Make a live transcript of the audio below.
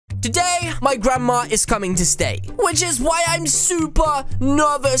Today, my grandma is coming to stay, which is why I'm super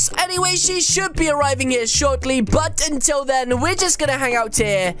nervous. Anyway, she should be arriving here shortly, but until then, we're just gonna hang out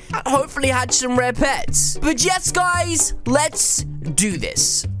here, hopefully hatch some rare pets. But yes, guys, let's do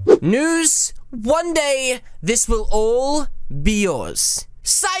this. News, one day, this will all be yours.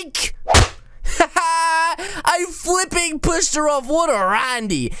 Psych! I flipping pushed her off. What a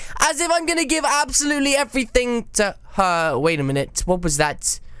randy. As if I'm gonna give absolutely everything to her. Wait a minute. What was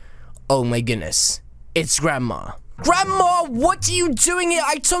that? Oh my goodness. It's Grandma. Grandma, what are you doing here?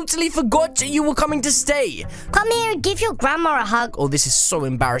 I totally forgot you were coming to stay. Come here and give your grandma a hug. Oh, this is so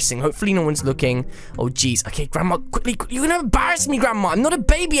embarrassing. Hopefully no one's looking. Oh, jeez. Okay, Grandma, quickly. You're gonna embarrass me, Grandma. I'm not a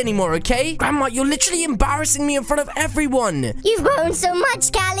baby anymore, okay? Grandma, you're literally embarrassing me in front of everyone. You've grown so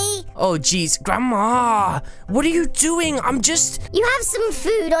much, Callie. Oh, jeez. Grandma, what are you doing? I'm just... You have some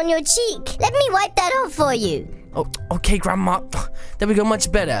food on your cheek. Let me wipe that off for you. Oh, okay, Grandma. There we go, much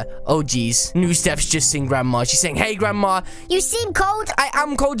better. Oh, jeez. New Steph's just saying Grandma. She's saying, hey, Grandma. You seem cold. I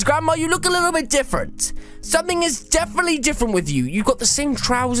am cold, Grandma. You look a little bit different. Something is definitely different with you. You've got the same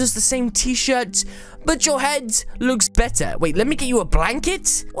trousers, the same t-shirt, but your head looks better. Wait, let me get you a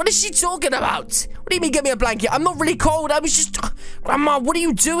blanket? What is she talking about? What do you mean get me a blanket? I'm not really cold. I was just... Grandma, what are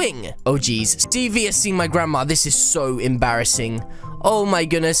you doing? Oh, jeez. Stevie has seen my grandma. This is so embarrassing. Oh my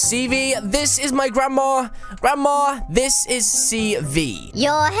goodness, CV, this is my grandma. Grandma, this is CV.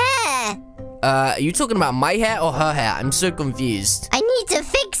 Your hair. Are you talking about my hair or her hair? I'm so confused. I need to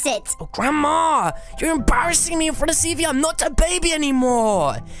fix it. Oh, Grandma, you're embarrassing me in front of CV. I'm not a baby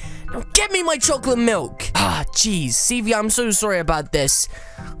anymore. Now get me my chocolate milk. Ah, jeez, CV, I'm so sorry about this.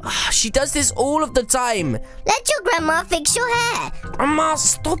 She does this all of the time. Let your grandma fix your hair. Grandma,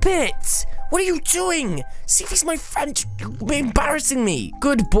 stop it. What are you doing? CV's my friend. You're embarrassing me.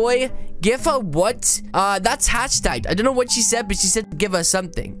 Good boy. Give her what? That's hashtag. I don't know what she said, but she said give her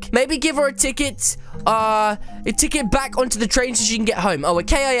something. Maybe give her a ticket. A ticket back onto the train so she can get home. Oh, a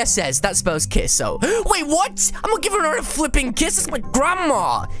KISS. That spells kiss. Oh, wait, what? I'm not giving her a flipping kiss. It's my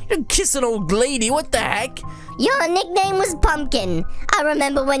grandma. You don't kiss an old lady. What the heck? Your nickname was Pumpkin. I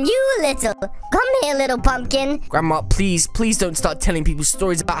remember when you were little. Come here, little pumpkin. Grandma, please don't start telling people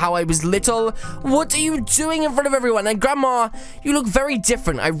stories about how I was little. What are you doing in front of everyone? And Grandma, you look very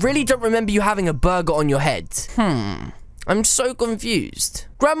different. I really don't remember you having a burger on your head. I'm so confused.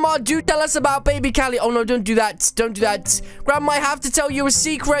 Grandma, do tell us about baby Callie. Oh, no, don't do that. Don't do that. Grandma, I have to tell you a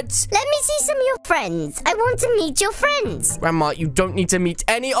secret. Let me see some of your friends. I want to meet your friends. Grandma, you don't need to meet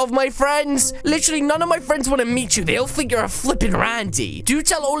any of my friends. Literally, none of my friends want to meet you. They all think you're a flippin' randy. Do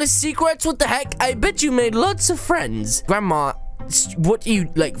tell all his secrets. What the heck? I bet you made lots of friends. Grandma, what are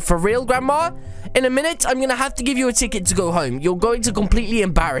you, like, for real, Grandma? In a minute, I'm gonna have to give you a ticket to go home. You're going to completely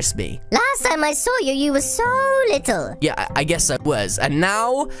embarrass me. Last time I saw you, you were so little. Yeah, I guess I was. And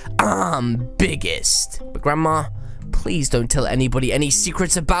now, I'm biggest. But Grandma, please don't tell anybody any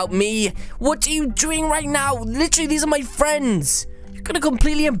secrets about me. What are you doing right now? Literally, these are my friends. You're gonna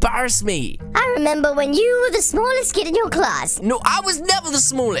completely embarrass me. I remember when you were the smallest kid in your class. No, I was never the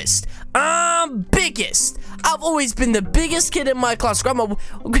smallest. I'm biggest. I've always been the biggest kid in my class. Grandma,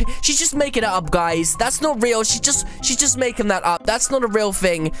 she's just making it up, guys. That's not real. She's just making that up. That's not a real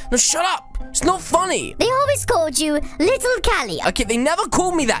thing. No, shut up. It's not funny. They always called you Little Callie. Okay, they never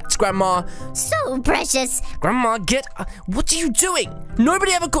called me that, Grandma. So precious. Grandma, what are you doing?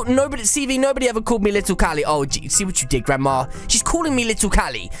 Nobody ever called me Little Callie. Oh, gee, see what you did, Grandma. She's calling me Little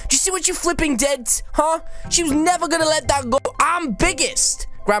Callie. Do you see what you flipping did? Huh? She was never gonna let that go. I'm biggest.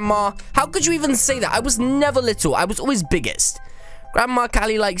 Grandma, how could you even say that? I was never little. I was always biggest. Grandma,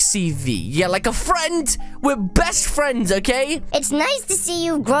 Callie likes CV. Yeah, like a friend. We're best friends, okay? It's nice to see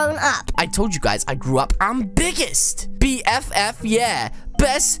you've grown up. I told you guys, I grew up. I'm biggest. BFF, yeah.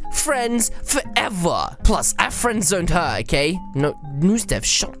 Best friends forever. Plus, I friend-zoned her, okay? No, Newsdev,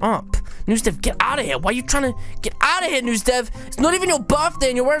 shut up. Newsdev, get out of here. Why are you trying to get out of here, Newsdev? It's not even your birthday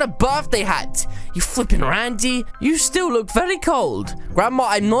and you're wearing a birthday hat. You flipping randy. You still look very cold. Grandma,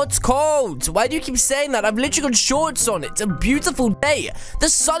 I'm not cold. Why do you keep saying that? I've literally got shorts on. It's a beautiful day. The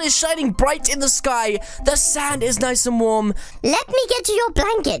sun is shining bright in the sky. The sand is nice and warm. Let me get you your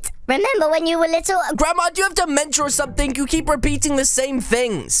blanket. Remember when you were little? Grandma, do you have dementia or something? You keep repeating the same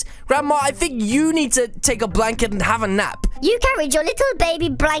things. Grandma, I think you need to take a blanket and have a nap. You carried your little baby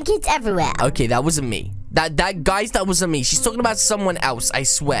blanket everywhere. Okay, that wasn't me. Guys, that wasn't me. She's talking about someone else, I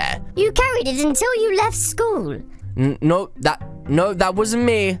swear. You carried it until you left school. No, that wasn't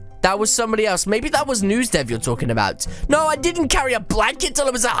me. That was somebody else. Maybe that was NewsDev you're talking about. No, I didn't carry a blanket till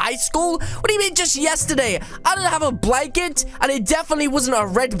I was at high school. What do you mean just yesterday? I didn't have a blanket, and it definitely wasn't a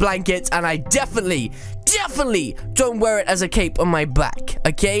red blanket, and I definitely don't wear it as a cape on my back,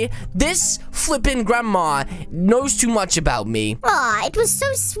 okay? This flippin' grandma knows too much about me. Aw, it was so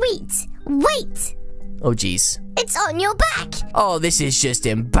sweet. Wait. Oh, jeez. It's on your back. Oh, this is just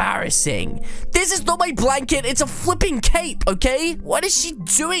embarrassing. This is not my blanket. It's a flipping cape, okay? What is she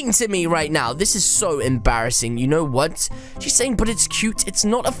doing to me right now? This is so embarrassing. You know what? She's saying, but it's cute. It's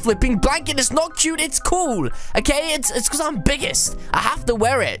not a flipping blanket. It's not cute. It's cool, okay? It's because I'm biggest. I have to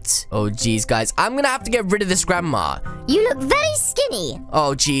wear it. Oh, jeez, guys. I'm going to have to get rid of this grandma. You look very skinny.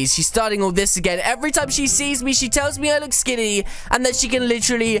 Oh, jeez. She's starting all this again. Every time she sees me, she tells me I look skinny and that she can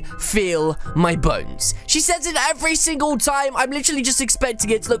literally feel my bones. She says it every single time. I'm literally just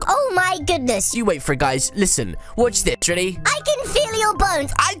expecting it to look... Oh my goodness. You wait for it, guys. Listen. Watch this. Ready? I can feel your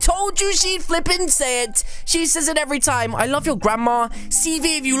bones. I told you she'd flippin' say it. She says it every time. I love your grandma.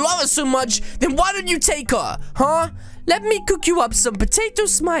 CV, if you love her so much, then why don't you take her? Huh? Let me cook you up some potato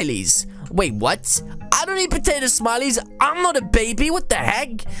smileys. Wait, what? I don't eat potato smileys. I'm not a baby. What the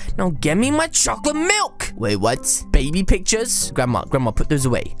heck? Now get me my chocolate milk. Wait, what? Baby pictures? Grandma, put those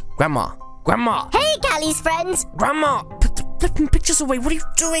away. Grandma. Hey, Callie's friends. Grandma, put the flipping pictures away. What are you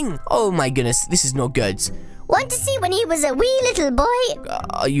doing? Oh my goodness, this is not good. Want to see when he was a wee little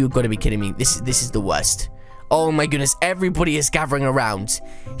boy? You gotta be kidding me. This is the worst. Oh my goodness, everybody is gathering around.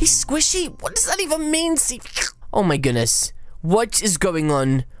 He's squishy? What does that even mean? Oh my goodness. What is going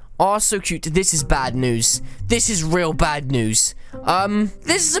on? Oh, so cute. This is bad news. This is real bad news.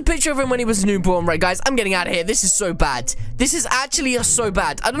 This is a picture of him when he was newborn, right, guys? I'm getting out of here. This is so bad. This is actually so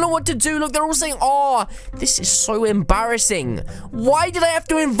bad. I don't know what to do. Look, they're all saying, oh, this is so embarrassing. Why did I have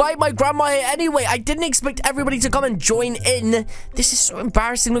to invite my grandma here anyway? I didn't expect everybody to come and join in. This is so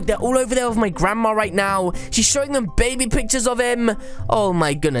embarrassing. Look, they're all over there with my grandma right now. She's showing them baby pictures of him. Oh,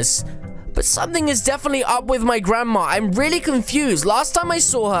 my goodness. But something is definitely up with my grandma. I'm really confused. Last time I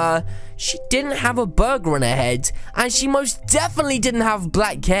saw her, she didn't have a burger on her head, and she most definitely didn't have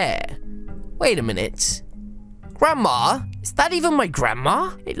black hair. Wait a minute. Grandma? Is that even my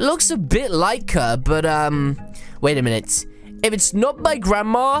grandma? It looks a bit like her, but, wait a minute. If it's not my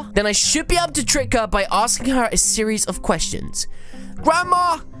grandma, then I should be able to trick her by asking her a series of questions.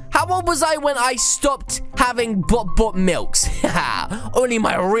 Grandma! How old was I when I stopped having bot milks? Only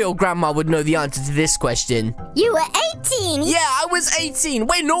my real grandma would know the answer to this question. You were 18. Yeah, I was 18.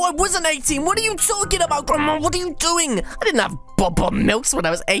 Wait, no, I wasn't 18. What are you talking about, Grandma? What are you doing? I didn't have bot milks when I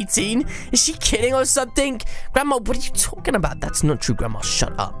was 18. Is she kidding or something? Grandma, what are you talking about? That's not true, Grandma.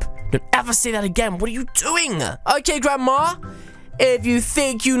 Shut up. Don't ever say that again. What are you doing? Okay, Grandma. If you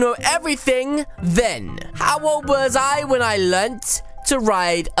think you know everything, then how old was I when I learnt to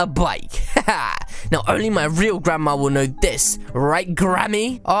ride a bike? Now, only my real grandma will know this, right,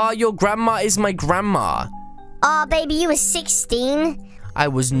 Grammy? Oh, your grandma is my grandma. Oh, baby, you were 16. I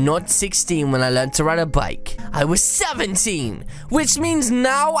was not 16 when I learned to ride a bike. I was 17, which means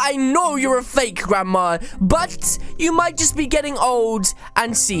now I know you're a fake grandma, but you might just be getting old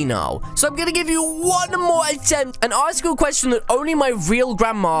and senile. So I'm gonna give you one more attempt and ask you a question that only my real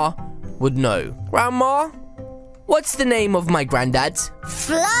grandma would know. Grandma? What's the name of my granddad?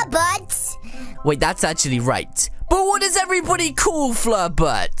 Flurbutt. Wait, that's actually right. But what does everybody call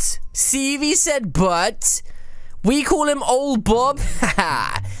Flurbutt? CV said butt. We call him Old Bob.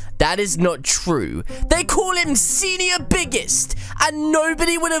 Haha. That is not true. They call him Senior Biggest, and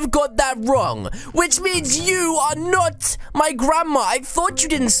nobody would have got that wrong, which means you are not my grandma. I thought you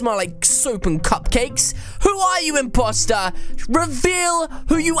didn't smell like soap and cupcakes. Who are you, imposter? Reveal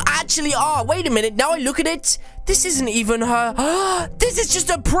who you actually are. Wait a minute, now I look at it. This isn't even her. This is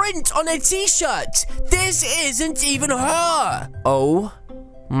just a print on a t-shirt. This isn't even her. Oh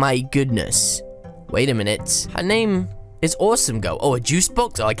my goodness. Wait a minute. Her name is Awesome Girl. Oh, a juice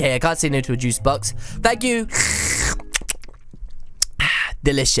box? Oh, okay, I can't say no to a juice box. Thank you.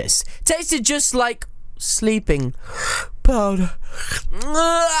 Delicious. Tasted just like sleeping powder.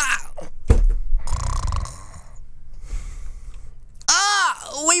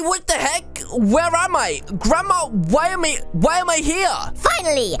 Wait, what the heck? Where am I? Grandma, why am I here?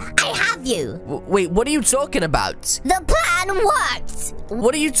 Finally, I have you. Wait, what are you talking about? The plan worked.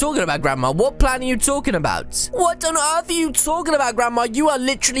 What are you talking about, Grandma? What plan are you talking about? What on earth are you talking about, Grandma? You are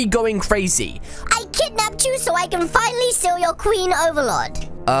literally going crazy. I kidnapped you so I can finally steal your queen overlord.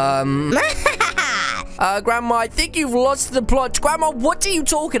 Grandma, I think you've lost the plot. Grandma, what are you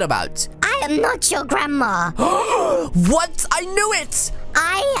talking about? I am not your grandma. What? I knew it!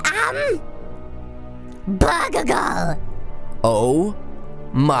 I am Burger Girl. Oh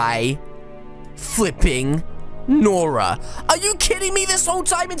my flipping Nora. Are you kidding me? This whole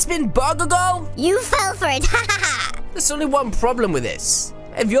time it's been Burger Girl? You fell for it. Ha ha ha. There's only one problem with this.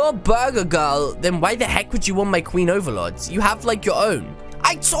 If you're Burger Girl, then why the heck would you want my Queen Overlords? You have like your own.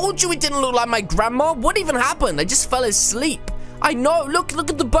 I told you it didn't look like my grandma. What even happened? I just fell asleep. I know. Look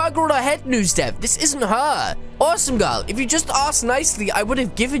at the burger on her head, Newsdev. This isn't her. Awesome Girl, if you just asked nicely, I would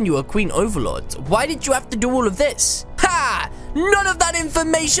have given you a Queen Overlord. Why did you have to do all of this? Ha! None of that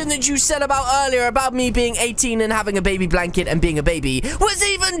information that you said about earlier about me being 18 and having a baby blanket and being a baby was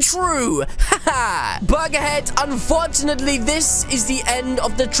even true. Ha ha! Burgerhead, unfortunately, this is the end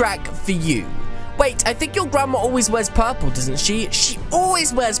of the track for you. Wait, I think your grandma always wears purple, doesn't she? She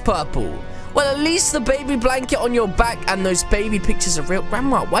always wears purple. Well, at least the baby blanket on your back and those baby pictures are real.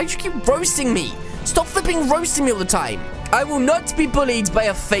 Grandma, why do you keep roasting me? Stop flipping roasting me all the time. I will not be bullied by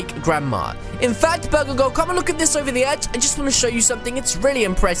a fake grandma. In fact, Burger Girl, come and look at this over the edge. I just want to show you something. It's really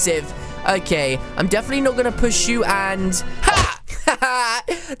impressive. Okay, I'm definitely not going to push you and... Ha!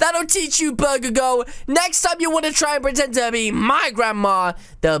 That'll teach you, Burger Girl. Next time you want to try and pretend to be my grandma,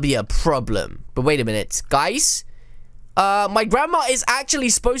 there'll be a problem. But wait a minute, guys. My grandma is actually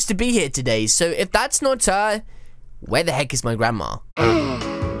supposed to be here today. So if that's not her, where the heck is my grandma?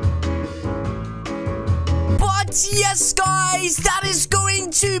 But yes, guys, that is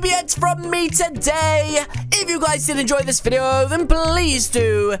going to be it from me today. If you guys did enjoy this video, then please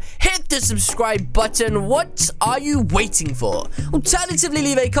do hit the subscribe button. What are you waiting for? Alternatively,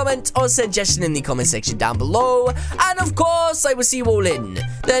 leave a comment or suggestion in the comment section down below. And of course, I will see you all in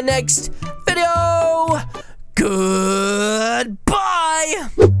the next video. Goodbye.